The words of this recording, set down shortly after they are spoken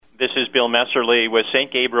This is Bill Messerly with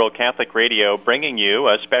St. Gabriel Catholic Radio, bringing you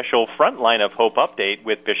a special Frontline of Hope update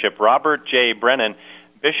with Bishop Robert J. Brennan,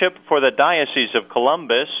 Bishop for the Diocese of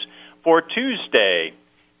Columbus, for Tuesday.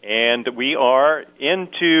 And we are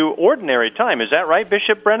into ordinary time. Is that right,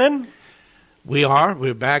 Bishop Brennan? We are.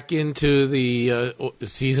 We're back into the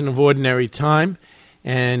season of ordinary time,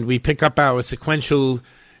 and we pick up our sequential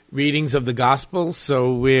readings of the Gospel.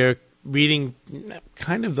 So we're reading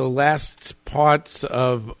kind of the last parts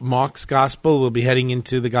of Mark's Gospel. We'll be heading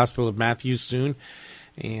into the Gospel of Matthew soon.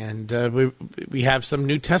 And we have some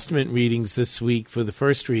New Testament readings this week for the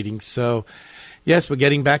first reading. So, yes, we're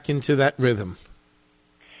getting back into that rhythm.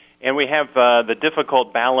 And we have the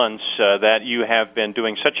difficult balance that you have been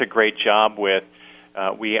doing such a great job with.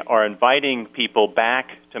 We are inviting people back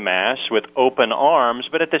to Mass with open arms,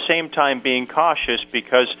 but at the same time being cautious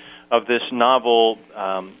because of this novel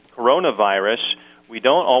coronavirus. We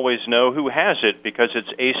don't always know who has it because it's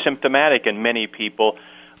asymptomatic in many people.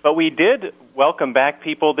 But we did welcome back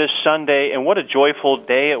people this Sunday, and what a joyful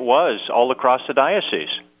day it was all across the diocese.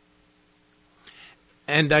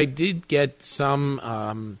 And I did get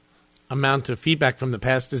some amount of feedback from the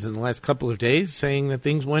pastors in the last couple of days saying that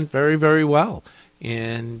things went very, very well,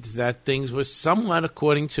 and that things were somewhat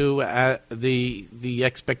according to the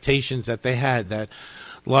expectations that they had, that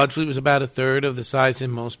largely was about a third of the size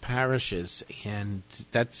in most parishes, and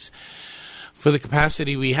that's, for the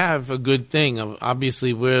capacity we have, a good thing.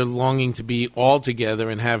 Obviously, we're longing to be all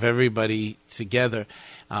together and have everybody together,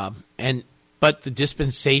 but the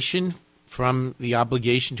dispensation from the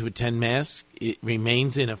obligation to attend Mass, it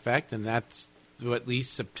remains in effect, and that's through at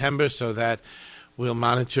least September, so that we'll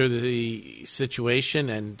monitor the situation,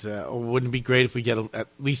 and wouldn't it be great if we get at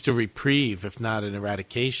least a reprieve, if not an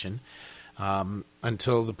eradication,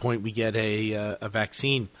 until the point we get a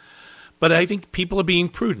vaccine. But I think people are being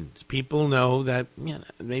prudent. People know that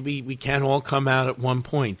maybe we can't all come out at one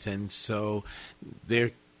point, and so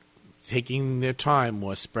they're taking their time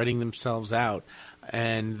or spreading themselves out,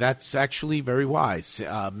 and that's actually very wise.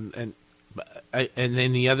 And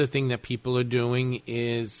then the other thing that people are doing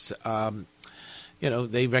is,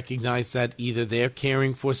 they recognize that either they're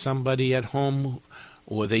caring for somebody at home,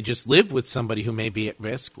 or they just live with somebody who may be at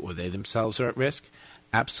risk, or they themselves are at risk.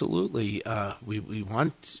 Absolutely. We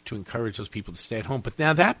want to encourage those people to stay at home. But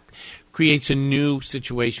now that creates a new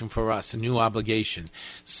situation for us, a new obligation.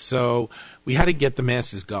 So we had to get the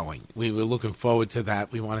Masses going. We were looking forward to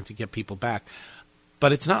that. We wanted to get people back.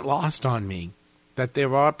 But it's not lost on me that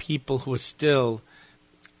there are people who are still,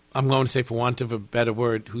 I'm going to say for want of a better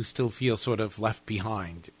word, who still feel sort of left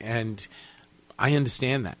behind. And I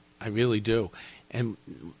understand that. I really do. And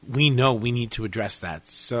we know we need to address that.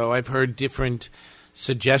 So I've heard different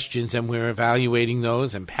suggestions, and we're evaluating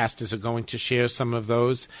those, and pastors are going to share some of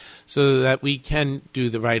those so that we can do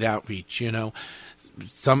the right outreach. In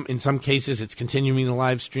some cases it's continuing the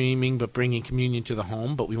live streaming but bringing communion to the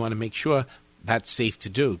home, but we want to make sure that's safe to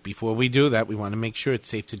do. Before we do that, we want to make sure it's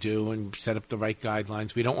safe to do and set up the right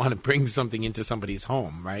guidelines. We don't want to bring something into somebody's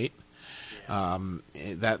home, right? Yeah.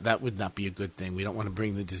 That would not be a good thing. We don't want to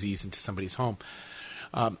bring the disease into somebody's home.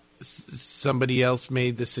 Somebody else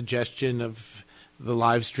made the suggestion of the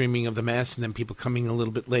live streaming of the Mass and then people coming a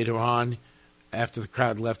little bit later on after the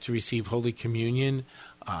crowd left to receive Holy Communion.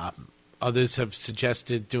 Others have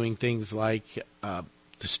suggested doing things like the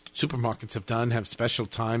supermarkets have done, have special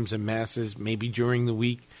times and Masses, maybe during the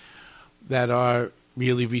week, that are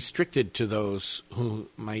really restricted to those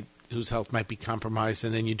whose health might be compromised,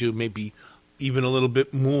 and then you do maybe even a little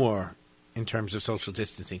bit more in terms of social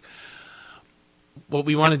distancing. What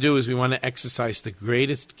we want to do is we want to exercise the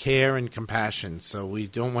greatest care and compassion, so we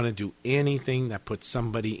don't want to do anything that puts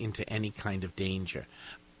somebody into any kind of danger.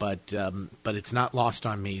 But it's not lost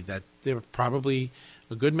on me that there are probably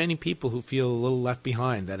a good many people who feel a little left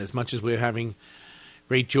behind, that as much as we're having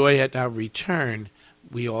great joy at our return,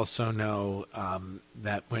 we also know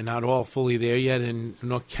that we're not all fully there yet, and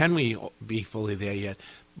nor can we be fully there yet.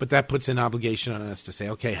 But that puts an obligation on us to say,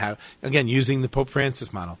 okay, how, again, using the Pope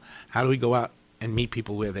Francis model, how do we go out and meet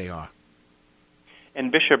people where they are?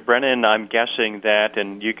 And Bishop Brennan, I'm guessing that,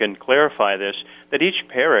 and you can clarify this, that each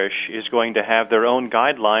parish is going to have their own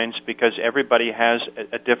guidelines because everybody has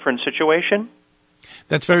a different situation?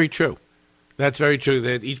 That's very true. That's very true,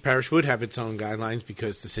 that each parish would have its own guidelines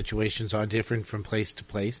because the situations are different from place to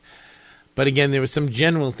place. But again, there are some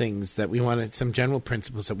general things that we want to, some general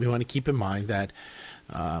principles that we want to keep in mind that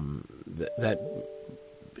that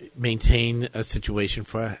maintain a situation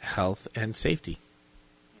for health and safety.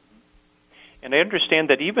 And I understand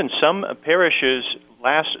that even some parishes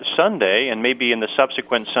last Sunday, and maybe in the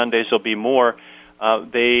subsequent Sundays there'll be more,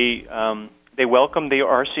 they they welcome the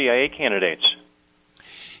RCIA candidates.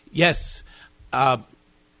 Yes. So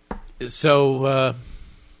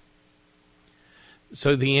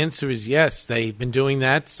the answer is yes. They've been doing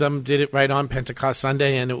that. Some did it right on Pentecost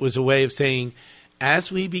Sunday, and it was a way of saying,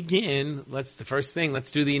 as we begin, let's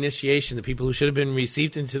do the initiation. The people who should have been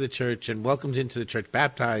received into the church and welcomed into the church,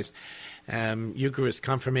 baptized, Eucharist,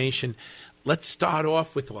 confirmation. Let's start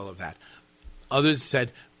off with all of that. Others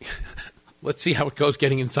said, let's see how it goes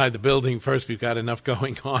getting inside the building first. We've got enough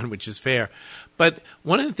going on, which is fair. But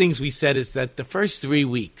one of the things we said is that the first 3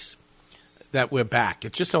 weeks that we're back,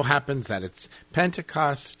 it just so happens that it's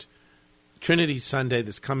Pentecost, Trinity Sunday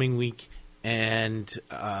this coming week, and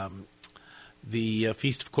the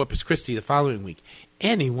Feast of Corpus Christi the following week.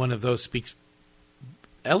 Any one of those speaks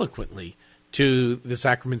eloquently to the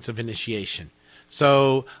sacraments of initiation.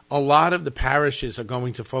 So a lot of the parishes are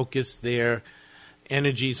going to focus their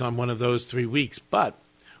energies on one of those 3 weeks. But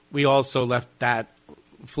we also left that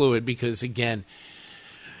fluid because, again,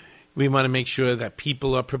 we want to make sure that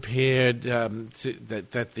people are prepared,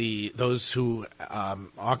 that those who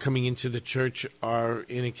are coming into the church are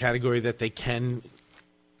in a category that they can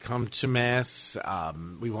come to Mass.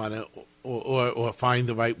 We want to or find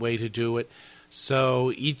the right way to do it.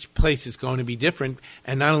 So each place is going to be different,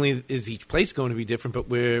 and not only is each place going to be different, but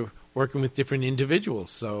we're working with different individuals.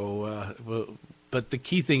 So, but the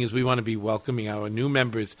key thing is we want to be welcoming our new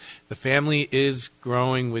members. The family is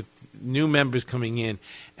growing with new members coming in,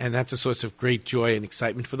 and that's a source of great joy and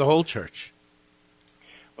excitement for the whole church.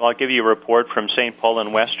 Well, I'll give you a report from St. Paul in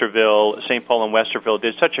Westerville. St. Paul in Westerville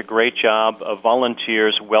did such a great job of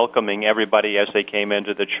volunteers welcoming everybody as they came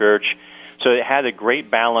into the church. So it had a great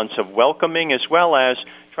balance of welcoming as well as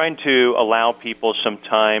trying to allow people some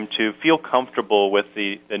time to feel comfortable with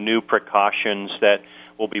the new precautions that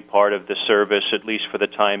will be part of the service, at least for the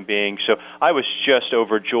time being. So I was just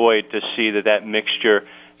overjoyed to see that mixture,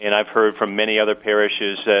 and I've heard from many other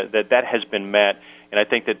parishes that has been met, and I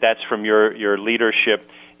think that's from your leadership.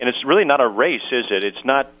 And it's really not a race, is it? It's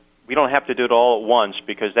not. We don't have to do it all at once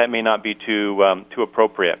because that may not be too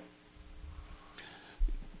appropriate.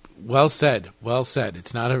 Well said. Well said.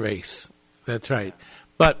 It's not a race. That's right.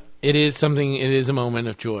 But it is something. It is a moment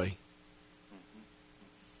of joy.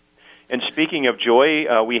 And speaking of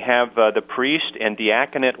joy, we have the priest and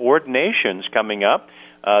diaconate ordinations coming up.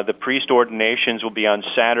 The priest ordinations will be on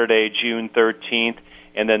Saturday, June 13th,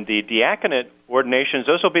 and then the diaconate ordinations,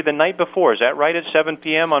 those will be the night before. Is that right, at 7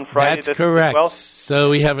 p.m. on Friday? That's correct. 12th? So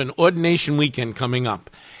we have an ordination weekend coming up,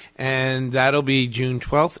 and that'll be June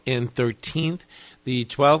 12th and 13th. The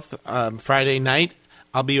 12th, Friday night,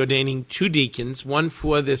 I'll be ordaining 2 deacons, one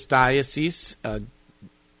for this diocese,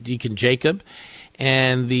 Deacon Jacob,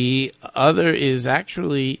 and the other is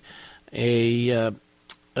actually a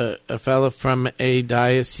fellow from a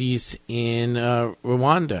diocese in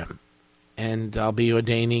Rwanda, and I'll be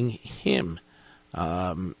ordaining him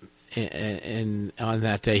and on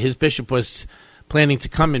that day. His bishop was planning to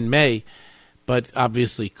come in May, but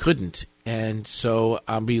obviously couldn't, and so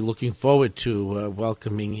I'll be looking forward to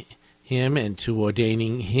welcoming him and to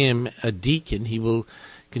ordaining him a deacon. He will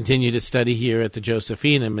continue to study here at the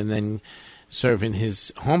Josephinum and then serve in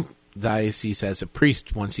his home diocese as a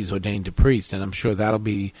priest once he's ordained a priest, and I'm sure that'll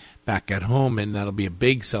be back at home, and that'll be a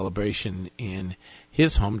big celebration in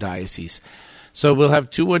his home diocese. So we'll have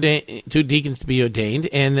 2 deacons to be ordained,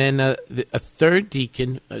 and then a third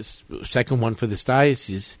deacon, a second one for this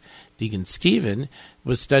diocese, Deacon Stephen,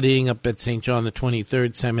 was studying up at St. John the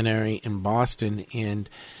 23rd Seminary in Boston, and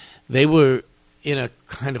they were in a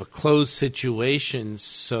kind of a closed situation,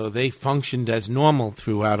 so they functioned as normal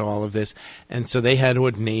throughout all of this, and so they had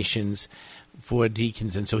ordinations for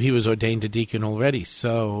deacons, and so he was ordained a deacon already.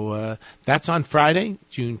 So that's on Friday,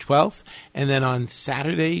 June 12th, and then on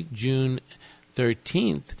Saturday, June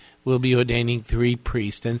 13th, we'll be ordaining 3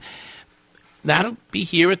 priests, and that'll be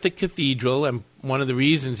here at the cathedral, and one of the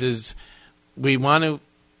reasons is we want to,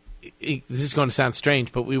 this is going to sound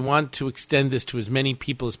strange, but we want to extend this to as many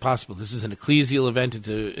people as possible. This is an ecclesial event.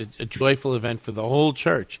 It's a joyful event for the whole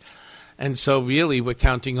church. And so really we're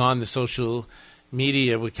counting on the social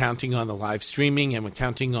media, we're counting on the live streaming, and we're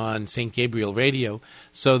counting on St. Gabriel Radio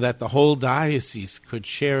so that the whole diocese could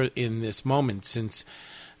share in this moment, since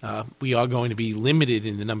we are going to be limited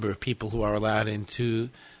in the number of people who are allowed into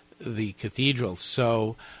the cathedral.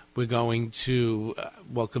 So we're going to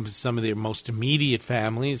welcome some of their most immediate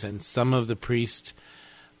families and some of the priests,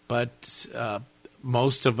 but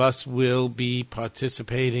most of us will be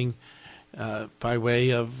participating by way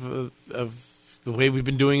of the way we've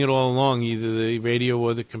been doing it all along, either the radio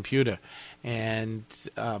or the computer. And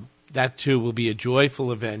that, too, will be a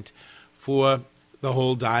joyful event for the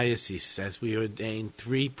whole diocese as we ordain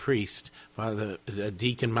 3 priests, Father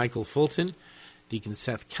Deacon Michael Fulton, Deacon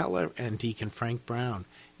Seth Keller, and Deacon Frank Brown.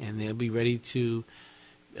 And they'll be ready to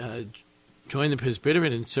join the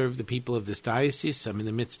Presbyterate and serve the people of this diocese. I'm in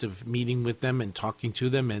the midst of meeting with them and talking to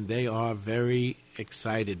them, and they are very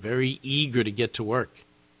excited, very eager to get to work.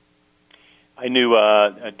 I knew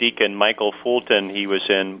Deacon Michael Fulton. He was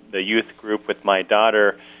in the youth group with my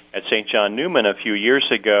daughter at St. John Newman a few years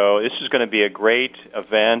ago. This is going to be a great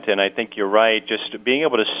event, and I think you're right. Just being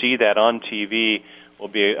able to see that on TV will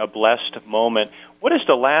be a blessed moment. What does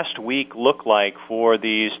the last week look like for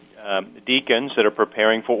these deacons that are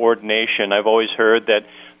preparing for ordination? I've always heard that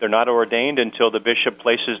they're not ordained until the bishop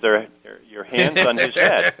places your hands on his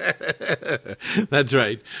head. That's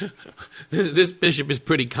right. This bishop is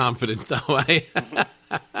pretty confident, though.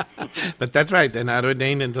 But that's right. They're not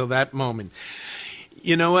ordained until that moment.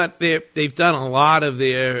 You know what? They've done a lot of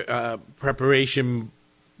their preparation,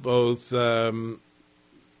 both remote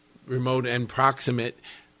and proximate.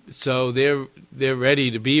 So they're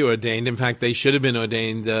ready to be ordained. In fact, they should have been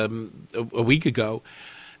ordained a week ago.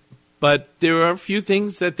 But there are a few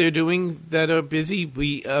things that they're doing that are busy.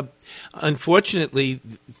 We unfortunately,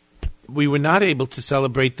 we were not able to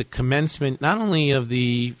celebrate the commencement, not only of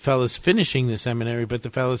the fellows finishing the seminary, but the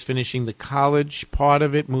fellows finishing the college part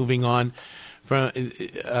of it, moving on from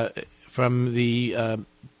the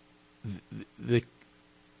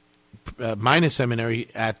minor seminary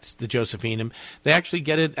at the Josephinum. They actually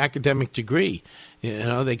get an academic degree.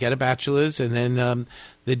 They get a bachelor's, and then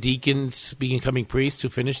the deacons, becoming priests who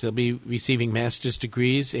finish, they'll be receiving master's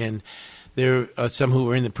degrees, and there are some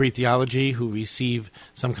who are in the pre-theology who receive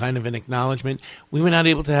some kind of an acknowledgement. We were not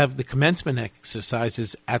able to have the commencement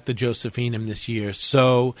exercises at the Josephinum this year,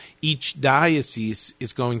 so each diocese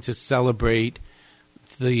is going to celebrate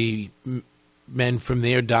the men from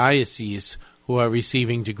their diocese who are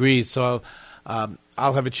receiving degrees. So I'll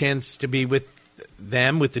have a chance to be with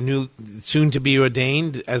them, with the new soon-to-be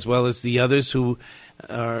ordained, as well as the others who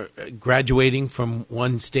are graduating from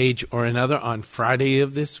one stage or another on Friday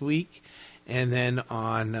of this week. And then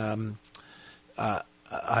on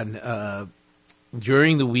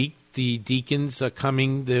during the week, the deacons are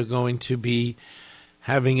coming. They're going to be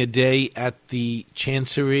having a day at the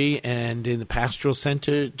Chancery and in the Pastoral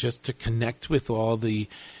Center just to connect with all the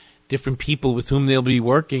different people with whom they'll be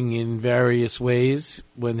working in various ways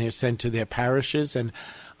when they're sent to their parishes. And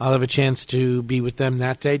I'll have a chance to be with them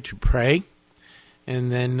that day to pray.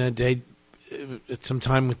 And then a day, some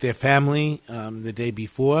time with their family the day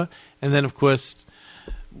before. And then, of course,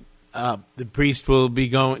 the priest will be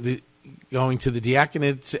going to the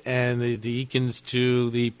diaconate and the deacons to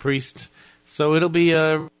the priest. So it'll be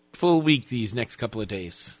a full week these next couple of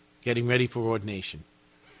days, getting ready for ordination.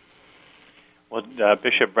 Well,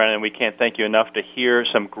 Bishop Brennan, we can't thank you enough to hear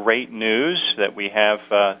some great news that we have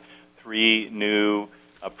 3 new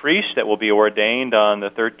priests that will be ordained on the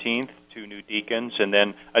 13th, 2 new deacons, and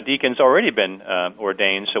then a deacon's already been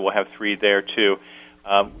ordained, so we'll have 3 there too.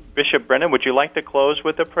 Bishop Brennan, would you like to close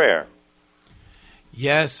with a prayer?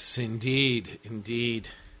 Yes, indeed, indeed.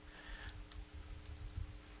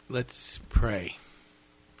 Let's pray.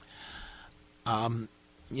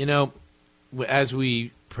 As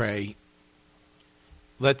we pray,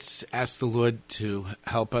 let's ask the Lord to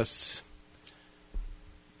help us,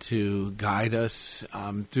 to guide us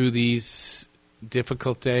through these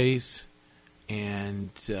difficult days,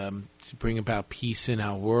 and to bring about peace in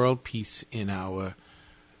our world, peace in our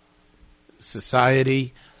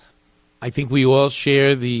society. I think we all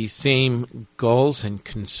share the same goals and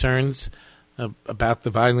concerns about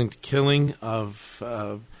the violent killing of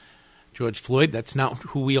George Floyd. That's not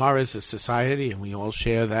who we are as a society, and we all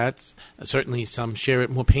share that. Certainly some share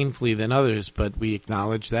it more painfully than others, but we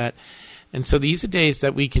acknowledge that. And so these are days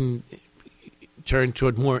that we can turn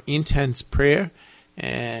toward more intense prayer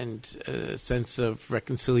and a sense of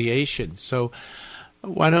reconciliation. So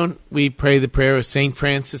why don't we pray the prayer of St.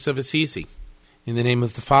 Francis of Assisi? In the name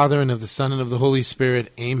of the Father, and of the Son, and of the Holy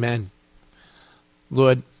Spirit. Amen.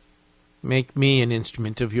 Lord, make me an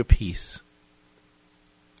instrument of your peace.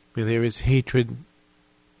 Where there is hatred,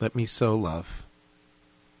 let me sow love.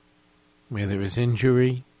 Where there is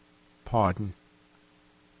injury, pardon.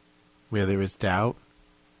 Where there is doubt,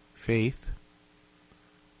 faith.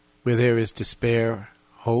 Where there is despair,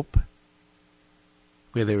 hope.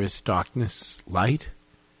 Where there is darkness, light.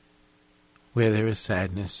 Where there is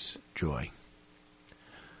sadness, joy.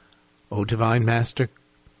 O Divine Master,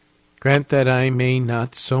 grant that I may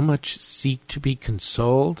not so much seek to be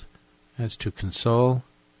consoled as to console,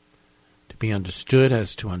 to be understood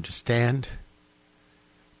as to understand,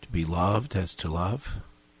 to be loved as to love.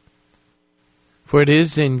 For it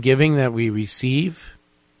is in giving that we receive,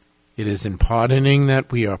 it is in pardoning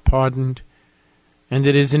that we are pardoned, and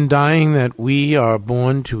it is in dying that we are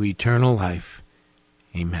born to eternal life.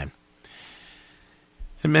 Amen.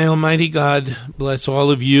 And may Almighty God bless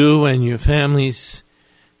all of you and your families.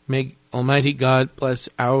 May Almighty God bless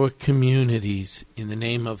our communities in the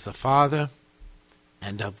name of the Father,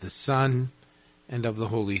 and of the Son, and of the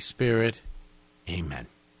Holy Spirit. Amen.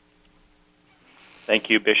 Thank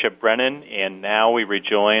you, Bishop Brennan. And now we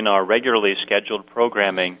rejoin our regularly scheduled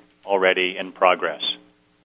programming already in progress.